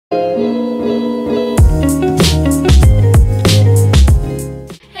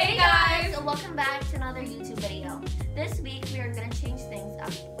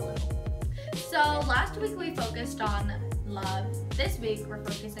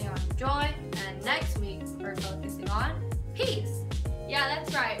focusing on joy, and next week we're focusing on peace. Yeah,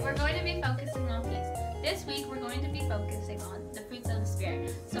 that's right. We're going to be focusing on peace. This week we're going to be focusing on the fruits of the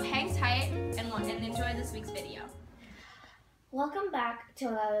Spirit. So hang tight and enjoy this week's video. Welcome back to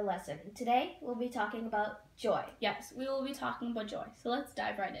another lesson. Today we'll be talking about joy. Yes, we will be talking about joy. So let's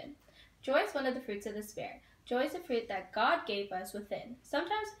dive right in. Joy is one of the fruits of the Spirit. Joy is a fruit that God gave us within.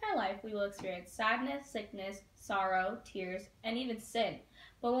 Sometimes in our life we will experience sadness, sickness, sorrow, tears, and even sin.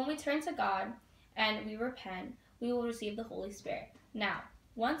 But when we turn to God and we repent, we will receive the Holy Spirit. Now,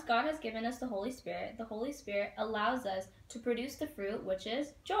 once God has given us the Holy Spirit allows us to produce the fruit, which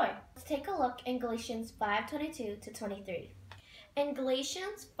is joy. Let's take a look in Galatians 5:22 to 23. In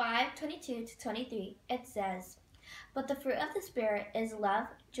Galatians 5:22 to 23, it says, "But the fruit of the Spirit is love,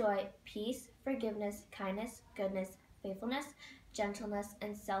 joy, peace, forgiveness, kindness, goodness, faithfulness, gentleness,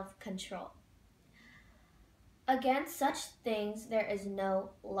 and self-control. Against such things there is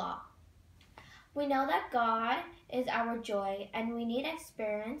no law." We know that God is our joy, and we need to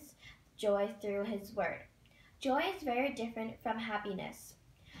experience joy through His Word. Joy is very different from happiness.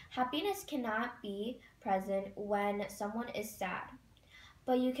 Happiness cannot be present when someone is sad,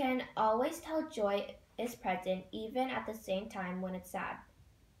 but you can always tell joy is present even at the same time when it's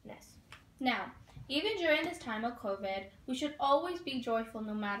sadness. Now, even during this time of COVID, we should always be joyful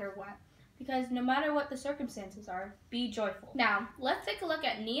no matter what. Because no matter what the circumstances are, be joyful. Now, let's take a look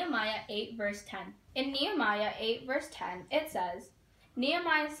at Nehemiah 8 verse 10. In Nehemiah 8 verse 10, it says,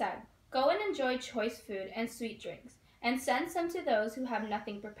 "Nehemiah said, 'Go and enjoy choice food and sweet drinks, and send some to those who have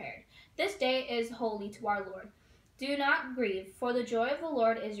nothing prepared. This day is holy to our Lord. Do not grieve, for the joy of the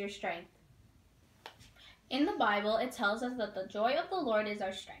Lord is your strength.'" In the Bible, it tells us that the joy of the Lord is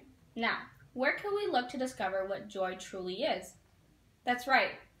our strength. Now, where can we look to discover what joy truly is? That's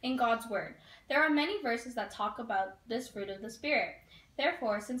right, in God's Word. There are many verses that talk about this fruit of the Spirit.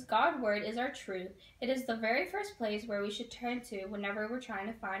 Therefore, since God's Word is our truth, it is the very first place where we should turn to whenever we're trying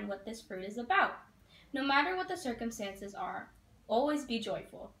to find what this fruit is about. No matter what the circumstances are, always be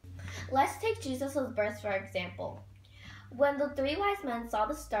joyful. Let's take Jesus' birth for example. When the 3 wise men saw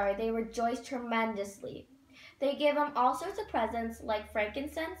the star, they rejoiced tremendously. They gave him all sorts of presents like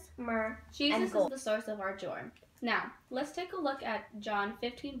frankincense, myrrh, Jesus and gold. is the source of our joy. Now, let's take a look at John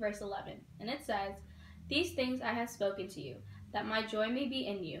 15 verse 11, and it says, "These things I have spoken to you, that my joy may be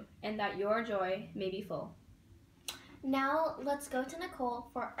in you, and that your joy may be full." Now, let's go to Nicole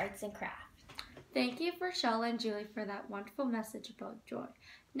for arts and crafts. Thank you for Shella and Julie for that wonderful message about joy.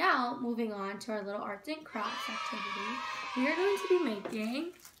 Now, moving on to our little arts and crafts activity, we are going to be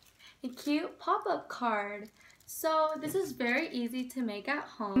making a cute pop-up card. So this is very easy to make at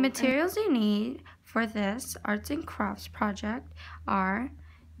home. The materials you need for this arts and crafts project are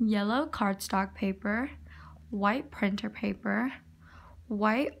yellow cardstock paper, white printer paper,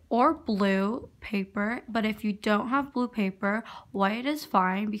 white or blue paper, but if you don't have blue paper, white is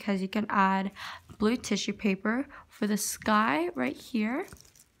fine because you can add blue tissue paper for the sky right here,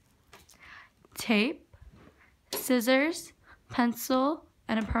 tape, scissors, pencil,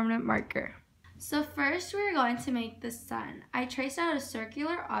 and a permanent marker. So first we're going to make the sun. I traced out a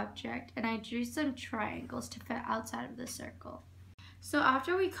circular object and I drew some triangles to fit outside of the circle. So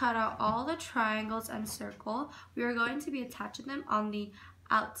after we cut out all the triangles and circle, we are going to be attaching them on the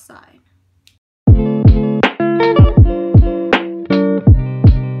outside.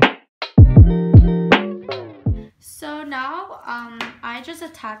 So now I just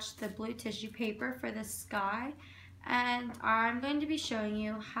attached the blue tissue paper for the sky, and I'm going to be showing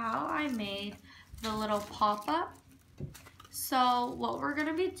you how I made the little pop-up. So what we're going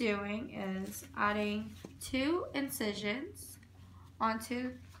to be doing is adding 2 incisions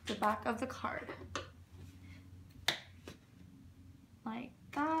onto the back of the card. Like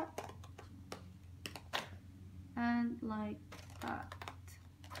that. And like that.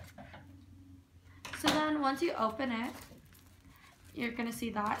 So then once you open it, you're going to see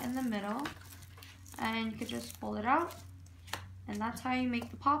that in the middle. And you can just fold it out. And that's how you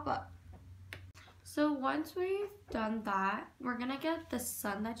make the pop-up. So once we've done that, we're going to get the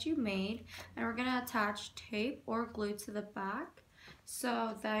sun that you made, and we're going to attach tape or glue to the back.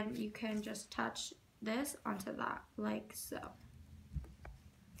 So then you can just attach this onto that, like so.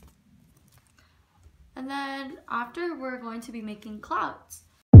 And then after, we're going to be making clouds.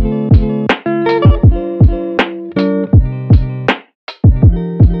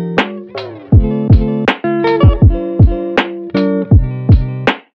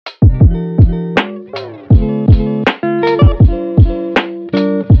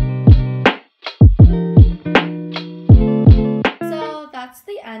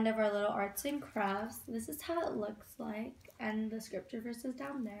 Of our little arts and crafts. graphs. This is how it looks like, and the scripture verse is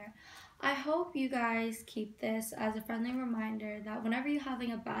down there. I hope you guys keep this as a friendly reminder that whenever you're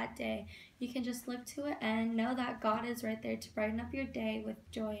having a bad day, you can just look to it and know that God is right there to brighten up your day with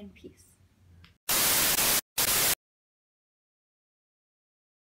joy and peace.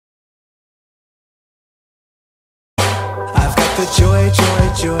 I've got the joy,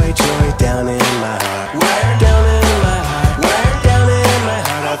 joy, joy, joy down in my heart. Where? Down in my heart. Where? Down in my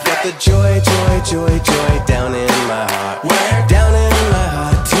heart. I've got the joy, joy, joy, joy down in my heart. Where? Down in my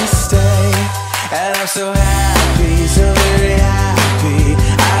heart to stay. And I'm so happy, so very happy.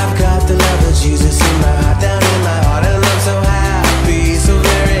 I've got the love of Jesus in my heart, down in my heart. And I'm so happy, so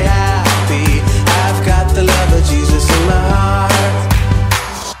very happy. I've got the love of Jesus in my heart.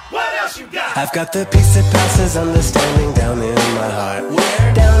 What else you got? I've got the peace that passes understanding down in my heart.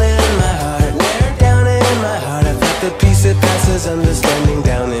 Where? Down in my heart. Where? Down in my heart. I've got the peace that passes understanding down